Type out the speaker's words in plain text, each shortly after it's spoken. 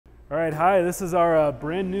All right, hi, this is our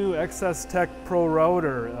brand new xsTECH Pro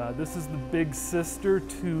router. This is the big sister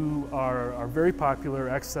to our very popular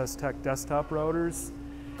xsTECH desktop routers.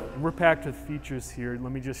 And we're packed with features here.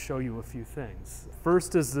 Let me just show you a few things.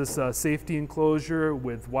 First is this safety enclosure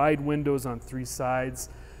with wide windows on 3 sides.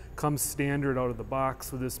 Comes standard out of the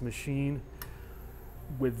box with this machine,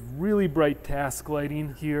 with really bright task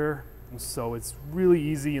lighting here. So it's really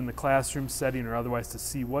easy in the classroom setting or otherwise to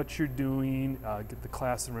see what you're doing, get the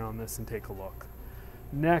class around this and take a look.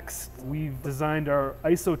 Next, we've designed our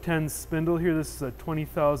ISO 10 spindle here. This is a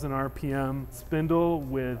 20,000 RPM spindle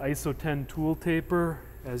with ISO 10 tool taper,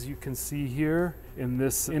 as you can see here. And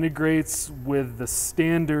this integrates with the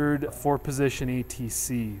standard 4-position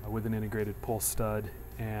ATC with an integrated pull stud.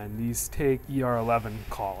 And these take ER11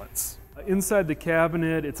 collets. Inside the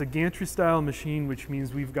cabinet, it's a gantry style machine, which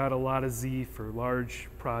means we've got a lot of Z for large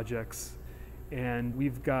projects. And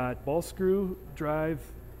we've got ball screw drive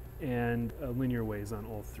and linear ways on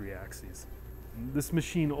all 3 axes. This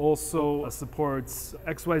machine also supports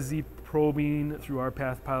XYZ probing through our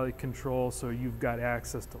PathPilot control, so you've got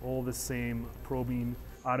access to all the same probing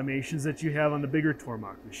automations that you have on the bigger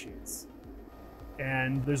Tormach machines.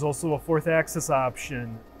 And there's also a 4th axis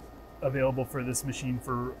option available for this machine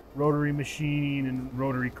for rotary machining and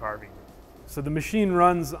rotary carving. So the machine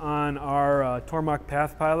runs on our Tormach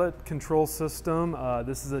PathPilot control system.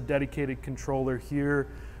 This is a dedicated controller here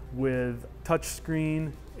with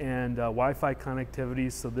touchscreen and Wi-Fi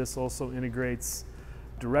connectivity. So this also integrates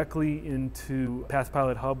directly into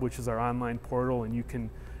PathPilot Hub, which is our online portal, and you can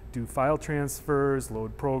do file transfers,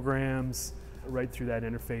 load programs, right through that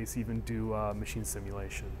interface, even do machine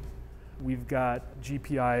simulation. We've got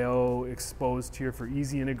GPIO exposed here for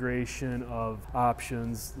easy integration of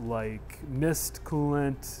options like mist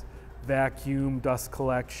coolant, vacuum, dust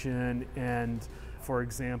collection, and for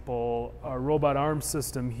example, our robot arm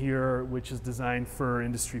system here, which is designed for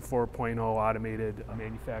Industry 4.0 automated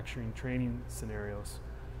manufacturing training scenarios.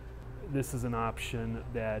 This is an option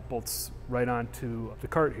that bolts right onto the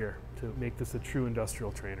cart here to make this a true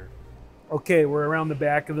industrial trainer. Okay, we're around the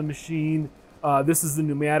back of the machine. This is the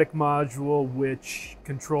pneumatic module, which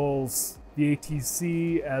controls the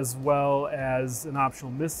ATC as well as an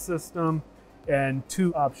optional mist system and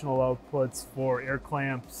 2 optional outputs for air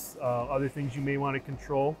clamps, other things you may want to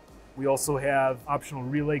control. We also have optional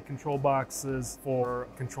relay control boxes for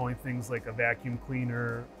controlling things like a vacuum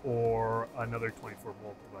cleaner or another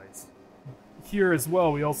 24-volt device. Here as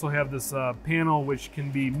well, we also have this panel which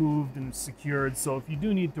can be moved and secured. So if you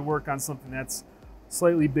do need to work on something that's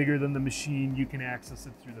slightly bigger than the machine, you can access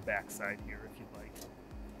it through the backside here if you'd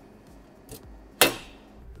like.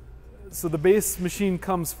 So the base machine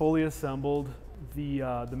comes fully assembled.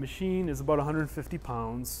 The machine is about 150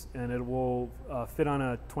 pounds and it will fit on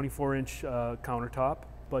a 24-inch countertop,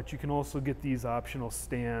 but you can also get these optional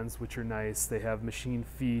stands, which are nice. They have machine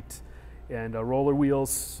feet and roller wheels,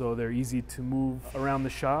 so they're easy to move around the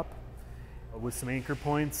shop with some anchor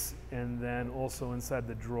points. And then also inside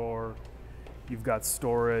the drawer, you've got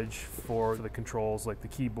storage for the controls like the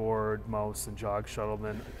keyboard, mouse, and jog shuttle,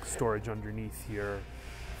 then storage underneath here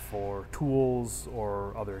for tools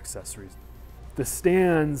or other accessories. The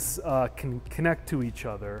stands can connect to each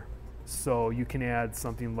other, so you can add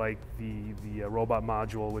something like the robot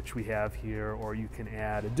module, which we have here, or you can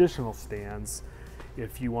add additional stands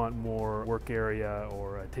if you want more work area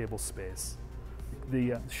or table space.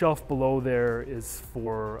 The shelf below there is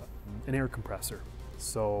for an air compressor.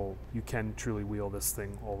 So you can truly wheel this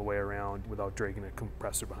thing all the way around without dragging a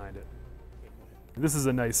compressor behind it. This is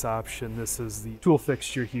a nice option. This is the tool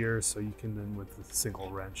fixture here, so you can then with a single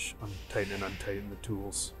wrench tighten and untighten the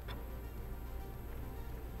tools.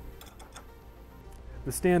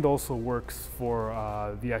 The stand also works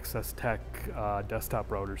for the xsTECH desktop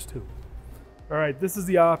routers too. All right, this is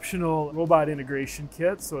the optional robot integration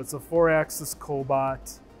kit. So it's a 4-axis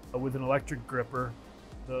cobot with an electric gripper.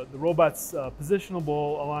 The robot's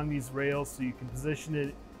positionable along these rails, so you can position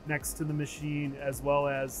it next to the machine, as well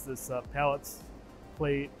as this pallets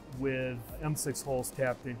plate with M6 holes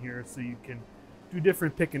tapped in here, so you can do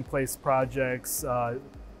different pick and place projects,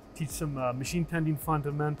 teach some machine tending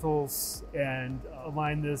fundamentals, and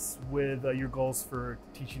align this with your goals for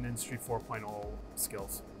teaching Industry 4.0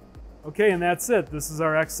 skills. Okay, and that's it. This is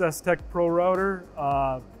our xsTECH Pro router,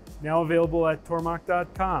 now available at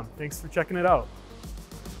tormach.com. Thanks for checking it out.